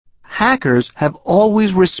Hackers have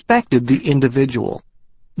always respected the individual.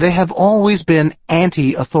 They have always been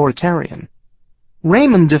anti-authoritarian.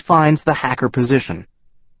 Raymond defines the hacker position.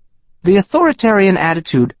 The authoritarian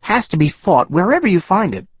attitude has to be fought wherever you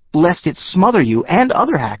find it, lest it smother you and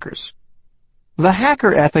other hackers. The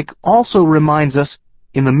hacker ethic also reminds us,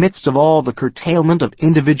 in the midst of all the curtailment of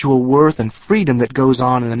individual worth and freedom that goes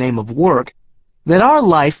on in the name of work, that our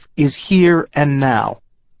life is here and now.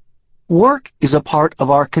 Work is a part of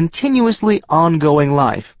our continuously ongoing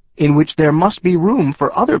life, in which there must be room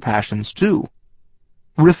for other passions too.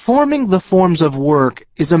 Reforming the forms of work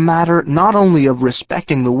is a matter not only of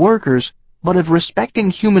respecting the workers, but of respecting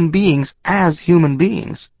human beings as human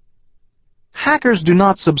beings. Hackers do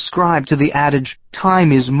not subscribe to the adage,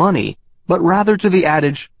 time is money, but rather to the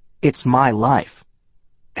adage, it's my life.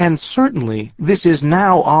 And certainly this is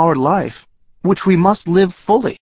now our life, which we must live fully.